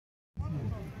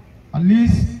At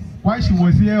least while she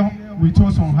was here with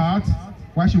us on heart,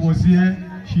 while she was here,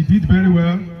 she did very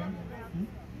well.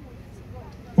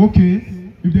 Okay,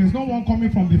 if there's no one coming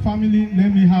from the family,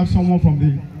 let me have someone from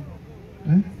the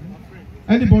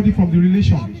anybody from the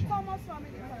relation.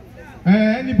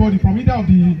 Anybody from either of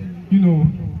the,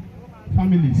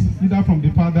 families, either from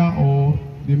the father or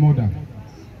the mother.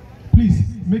 Please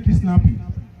make it snappy.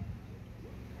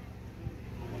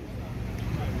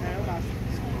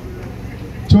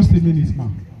 Just a minute,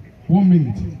 ma'am. 1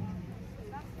 minute.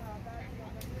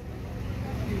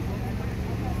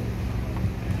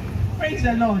 Praise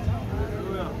the Lord.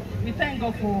 We thank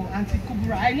God for Auntie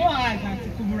Kubura. I know her as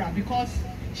Auntie Kubura because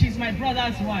she's my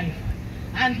brother's wife.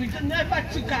 And we never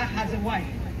took her as a wife.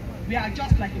 We are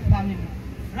just like a family.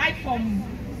 Right from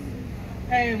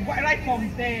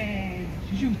the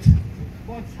youth.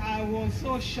 But I was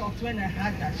so shocked when I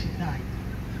heard that she died.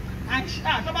 And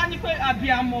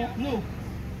no,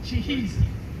 she is.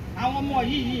 Our mom,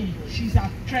 she's a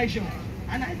treasure.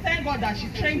 And I thank God that she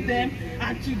trained them.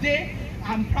 And today,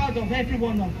 I'm proud of every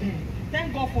one of them.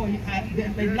 Thank God for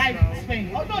the life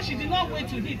spent. Although she did not wait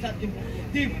to eat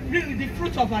the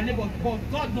fruit of her labor, but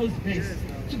God knows best.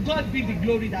 To God be the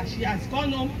glory that she has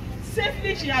gone home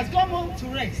safely. She has gone home to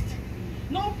rest.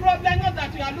 No problem. Not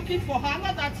that we are looking for her.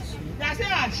 Not that they are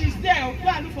saying, she's there. We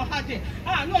are looking for her there.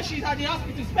 No, she's at the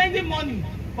hospital spending money,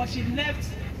 but she left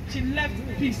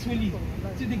peacefully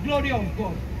to the glory of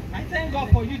God. I thank God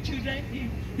for you children.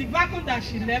 The vacuum that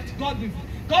she left, God will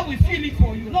fill it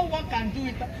for you. No one can do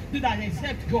that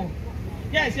except God.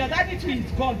 Yes, your daddy too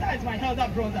is God. That is my elder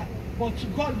brother. But to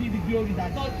God be the glory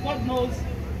that God knows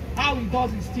how he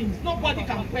does his things. Nobody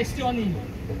can question him.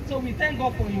 So we thank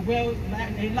God for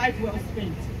a life well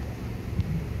spent.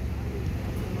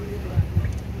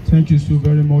 Thank you so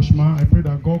very much, ma. I pray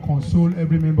that God console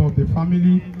every member of the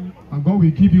family, and God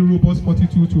will give you robust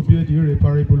fortitude to bear the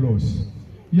irreparable loss.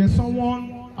 Yes,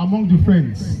 someone among the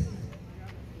friends.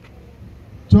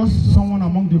 Just someone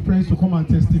among the friends to come and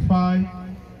testify,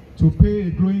 to pay a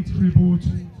glowing tribute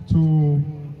to,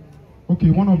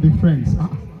 one of the friends.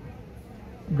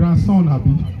 Grandson,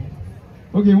 Abi.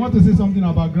 Okay, you want to say something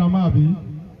about Grandma, Abi?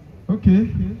 Okay.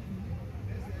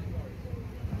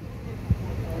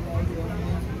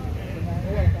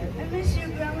 I miss you,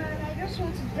 Grandma, and I just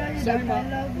want to tell you that I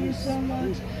love you so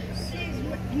much. Please,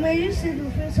 may you see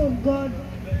the face of God.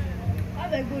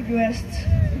 Have a good rest.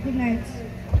 Good night.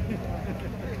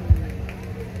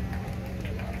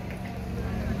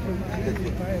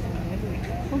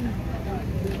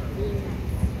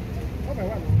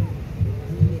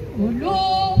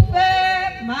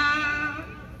 Olùfẹ́ máa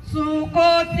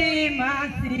sunkún tí máa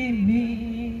sì mí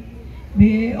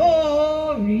bí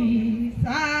orí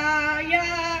sáyà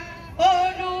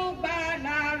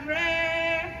olùgbàlà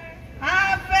rẹ̀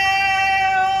afẹ́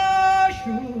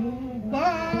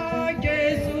ṣùgbọ́n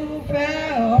Jésù fẹ́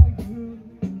ọ jù.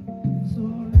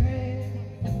 Sọ̀rẹ́,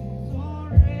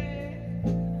 sọ̀rẹ́,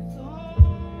 sọ̀rẹ́.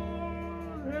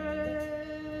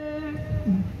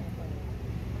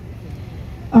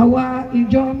 Àwa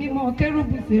ìjọ mímọ́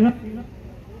Kérúbù Sèráfù